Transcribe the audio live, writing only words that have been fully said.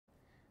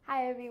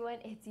Hi everyone,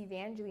 it's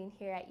Evangeline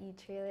here at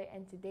eTrailer,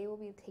 and today we'll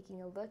be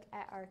taking a look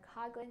at our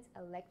Coghlan's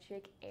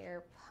electric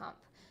air pump.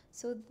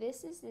 So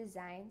this is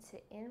designed to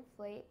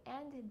inflate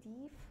and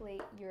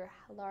deflate your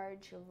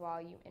large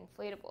volume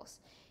inflatables.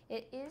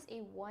 It is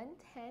a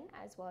 110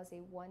 as well as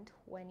a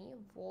 120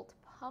 volt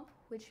pump,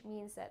 which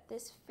means that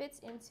this fits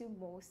into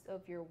most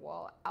of your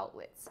wall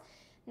outlets.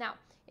 Now,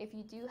 if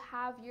you do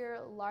have your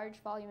large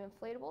volume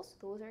inflatables,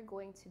 those are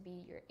going to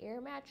be your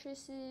air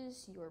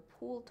mattresses, your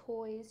pool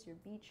toys, your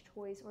beach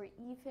toys, or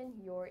even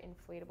your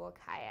inflatable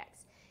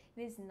kayaks.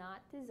 It is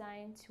not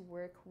designed to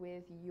work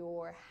with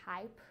your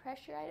high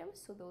pressure items,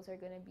 so those are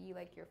going to be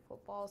like your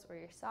footballs or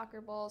your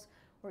soccer balls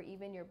or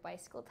even your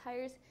bicycle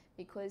tires,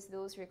 because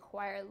those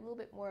require a little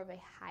bit more of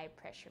a high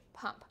pressure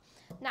pump.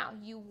 Now,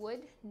 you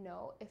would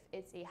know if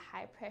it's a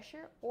high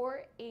pressure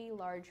or a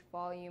large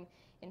volume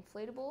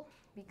inflatable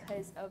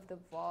because of the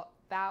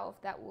valve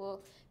that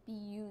will be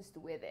used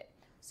with it.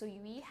 So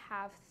we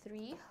have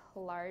three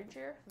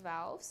larger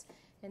valves,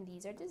 and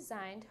these are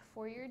designed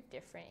for your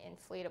different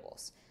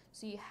inflatables.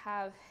 So you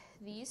have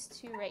these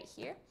two right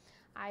here.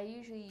 I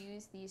usually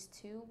use these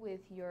two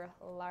with your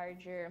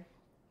larger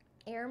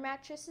air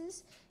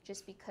mattresses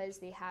just because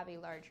they have a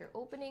larger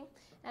opening,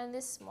 and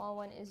this small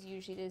one is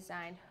usually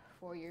designed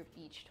for your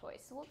beach toys.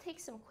 So we'll take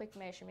some quick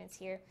measurements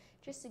here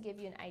just to give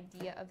you an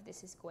idea of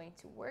this is going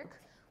to work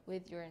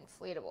with your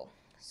inflatable.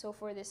 So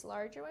for this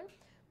larger one,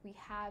 we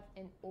have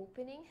an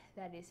opening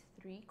that is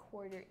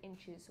 3/4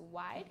 inches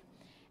wide,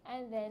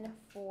 and then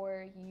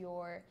for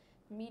your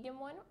medium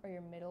one or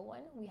your middle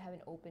one, we have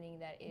an opening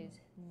that is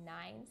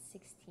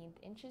 9/16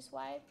 inches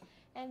wide,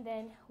 and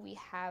then we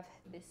have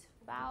this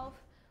valve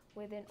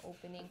with an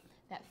opening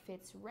that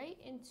fits right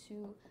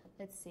into,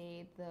 let's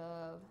say,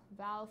 the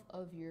valve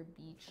of your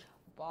beach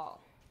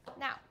ball.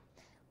 Now,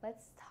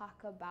 let's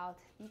talk about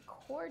the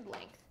cord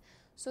length.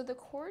 So the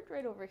cord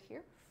right over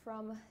here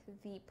from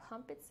the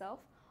pump itself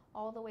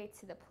all the way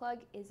to the plug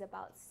is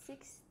about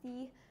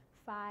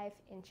 65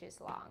 inches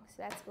long.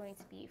 So that's going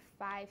to be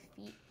 5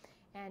 feet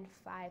and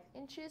 5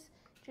 inches.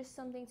 Just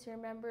something to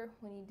remember,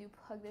 when you do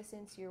plug this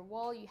into your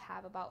wall, you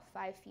have about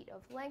 5 feet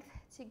of length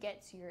to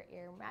get to your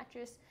air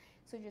mattress.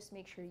 So just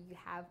make sure you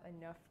have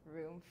enough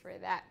room for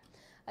that.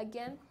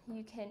 Again,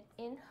 you can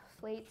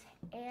inflate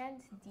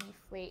and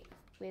deflate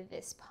with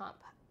this pump.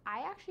 I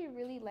actually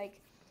really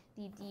like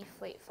the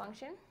deflate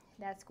function.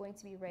 That's going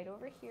to be right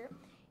over here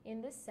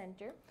in the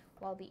center,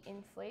 while the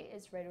inflate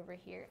is right over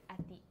here at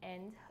the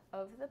end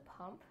of the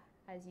pump,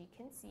 as you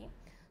can see.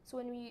 So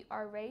when we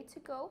are ready to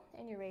go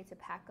and you're ready to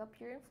pack up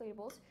your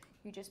inflatables,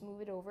 you just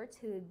move it over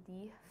to the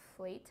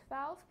deflate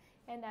valve,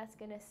 and that's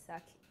gonna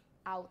suck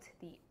out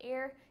the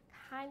air,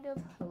 kind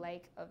of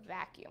like a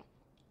vacuum.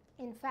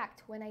 In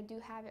fact, when I do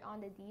have it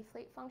on the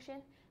deflate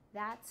function,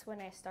 that's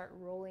when I start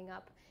rolling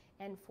up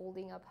and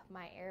folding up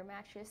my air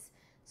mattress.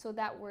 So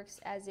that works,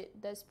 as it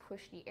does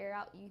push the air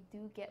out. You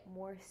do get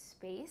more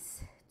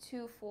space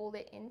to fold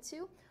it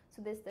into.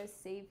 So this does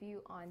save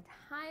you on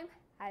time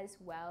as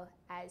well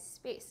as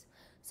space.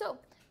 So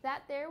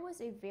that there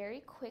was a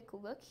very quick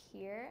look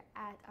here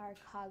at our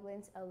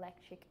Coghlan's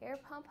electric air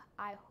pump.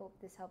 I hope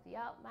this helped you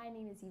out. My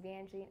name is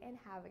Evangeline, and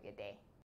have a good day.